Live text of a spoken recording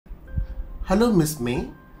Hello Miss May,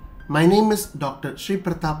 my name is Dr. Sree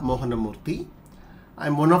Prathap Mohanamurthy.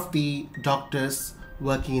 I'm one of the doctors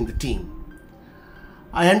working in the team.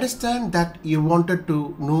 I understand that you wanted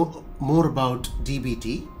to know more about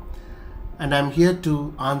DBT, and I'm here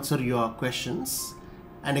to answer your questions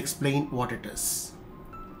and explain what it is.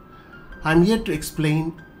 I'm here to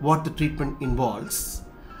explain what the treatment involves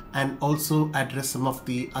and also address some of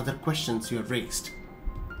the other questions you have raised.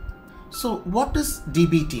 So what is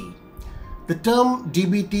DBT? The term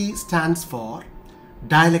DBT stands for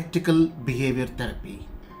Dialectical Behaviour Therapy.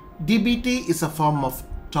 DBT is a form of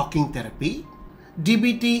talking therapy.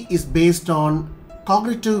 DBT is based on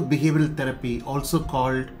cognitive behavioral therapy, also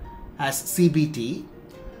called as CBT,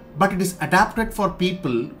 but it is adapted for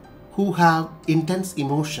people who have intense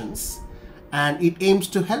emotions, and it aims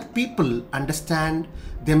to help people understand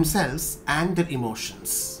themselves and their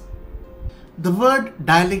emotions. The word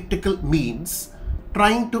dialectical means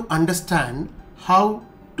trying to understand how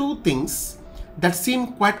two things that seem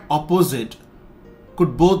quite opposite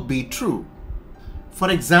could both be true. For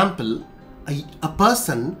example, a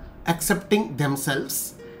person accepting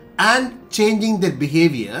themselves and changing their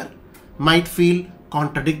behavior might feel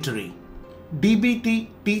contradictory. DBT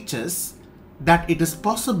teaches that it is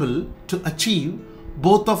possible to achieve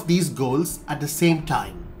both of these goals at the same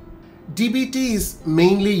time. DBT is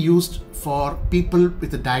mainly used for people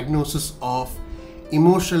with a diagnosis of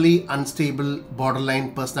emotionally unstable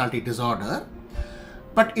borderline personality disorder,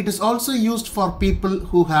 but it is also used for people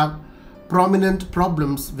who have prominent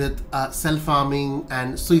problems with self-harming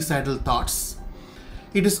and suicidal thoughts.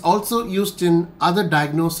 It is also used in other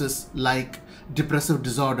diagnoses like depressive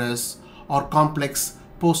disorders or complex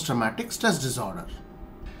post-traumatic stress disorder.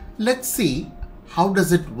 Let's see, how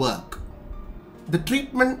does it work? The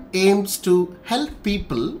treatment aims to help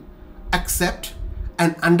people accept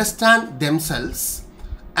and understand themselves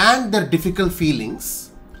and their difficult feelings,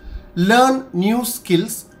 learn new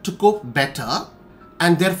skills to cope better,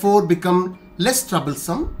 and therefore become less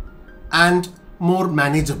troublesome and more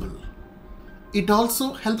manageable. It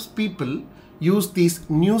also helps people use these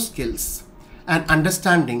new skills and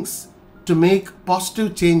understandings to make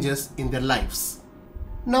positive changes in their lives.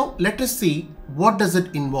 Now let us see, what does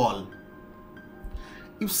it involve?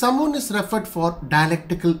 If someone is referred for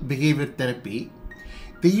dialectical behavior therapy,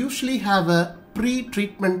 they usually have a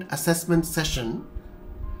pre-treatment assessment session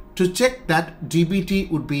to check that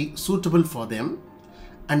DBT would be suitable for them,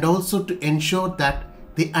 and also to ensure that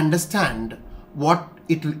they understand what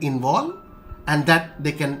it will involve and that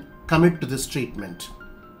they can commit to this treatment.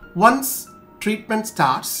 Once treatment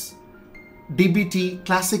starts, DBT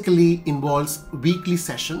classically involves weekly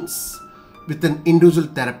sessions with an individual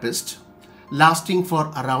therapist lasting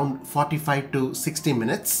for around 45 to 60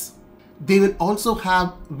 minutes. They will also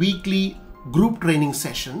have weekly group training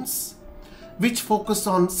sessions which focus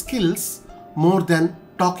on skills more than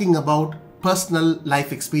talking about personal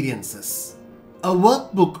life experiences. A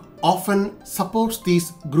workbook often supports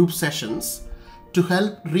these group sessions to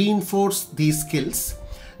help reinforce these skills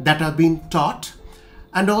that have been taught,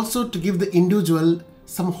 and also to give the individual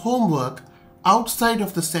some homework outside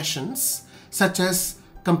of the sessions, such as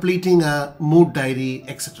completing a mood diary,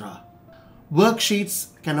 etc. Worksheets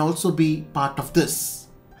can also be part of this.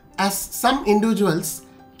 As some individuals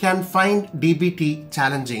can find DBT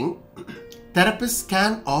challenging, therapists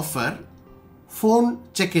can offer phone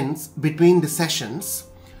check-ins between the sessions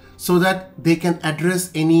so that they can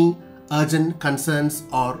address any urgent concerns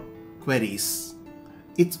or queries.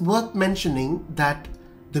 It's worth mentioning that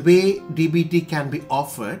the way DBT can be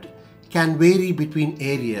offered can vary between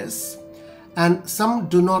areas, and some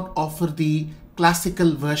do not offer the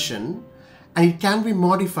classical version, and it can be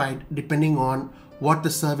modified depending on what the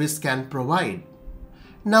service can provide.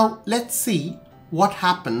 Now let's see what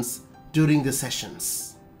happens during the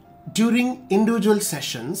sessions. During individual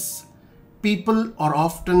sessions, people are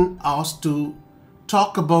often asked to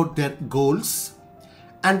talk about their goals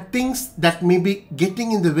and things that may be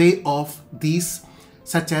getting in the way of these,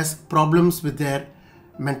 such as problems with their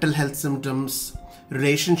mental health symptoms,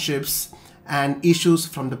 relationships, and issues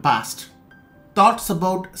from the past. Thoughts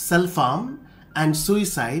about self-harm and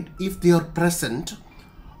suicide, if they are present,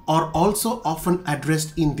 are also often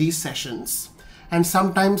addressed in these sessions, and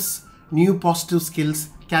sometimes new positive skills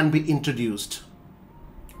can be introduced.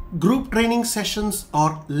 Group training sessions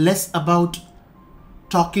are less about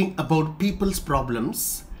talking about people's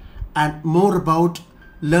problems and more about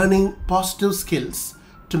learning positive skills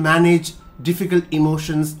to manage difficult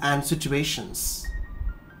emotions and situations.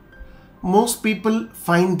 Most people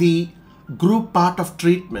find the group part of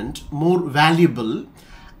treatment more valuable,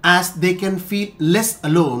 as they can feel less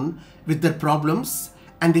alone with their problems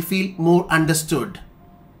and they feel more understood.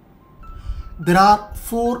 There are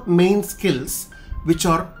 4 main skills which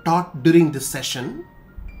are taught during this session.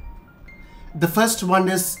 The first one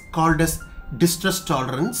is called as distress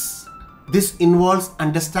tolerance. This involves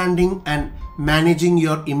understanding and managing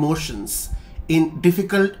your emotions in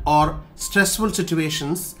difficult or stressful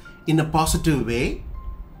situations in a positive way.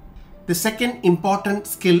 The second important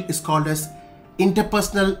skill is called as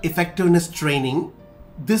interpersonal effectiveness training.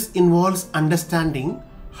 This involves understanding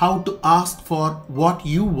how to ask for what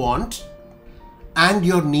you want and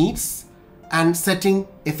your needs and setting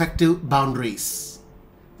effective boundaries.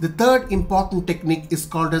 The third important technique is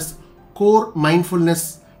called as core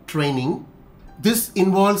mindfulness training. This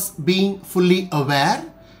involves being fully aware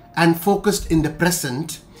and focused in the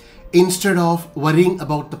present instead of worrying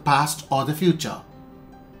about the past or the future.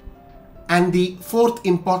 And the fourth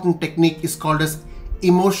important technique is called as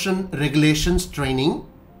emotion regulations training.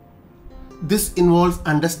 This involves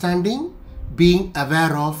understanding, being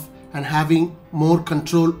aware of, and having more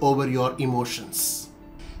control over your emotions.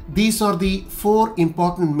 These are the 4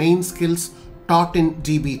 important main skills taught in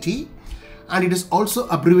DBT, and it is also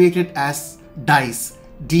abbreviated as DICE,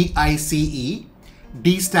 D-I-C-E.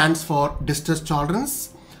 D stands for distress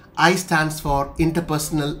tolerance, I stands for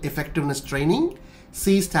interpersonal effectiveness training,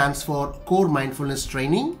 C stands for core mindfulness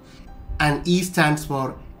training, and E stands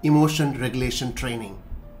for emotion regulation training.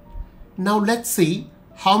 Now let's see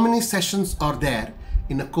how many sessions are there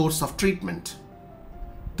in a course of treatment.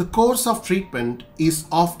 The course of treatment is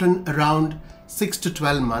often around 6 to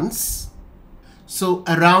 12 months. So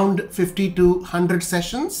around 50 to 100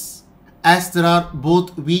 sessions, as there are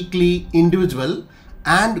both weekly individual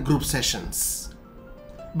and group sessions.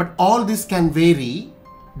 But all this can vary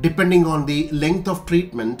depending on the length of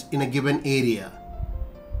treatment in a given area.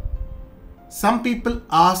 Some people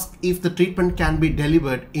ask if the treatment can be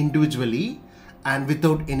delivered individually and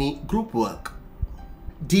without any group work.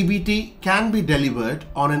 DBT can be delivered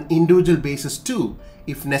on an individual basis too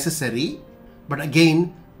if necessary, but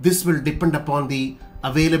again this will depend upon the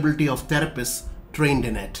availability of therapists trained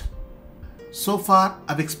in it. So far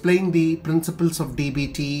I've explained the principles of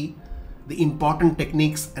DBT, the important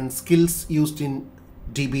techniques and skills used in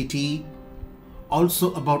DBT,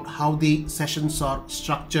 also about how the sessions are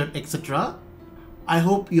structured, etc. I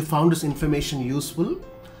hope you found this information useful.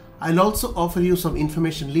 I'll also offer you some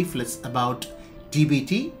information leaflets about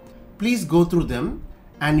DBT. Please go through them,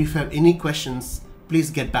 and if you have any questions, please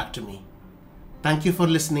get back to me. Thank you for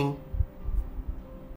listening.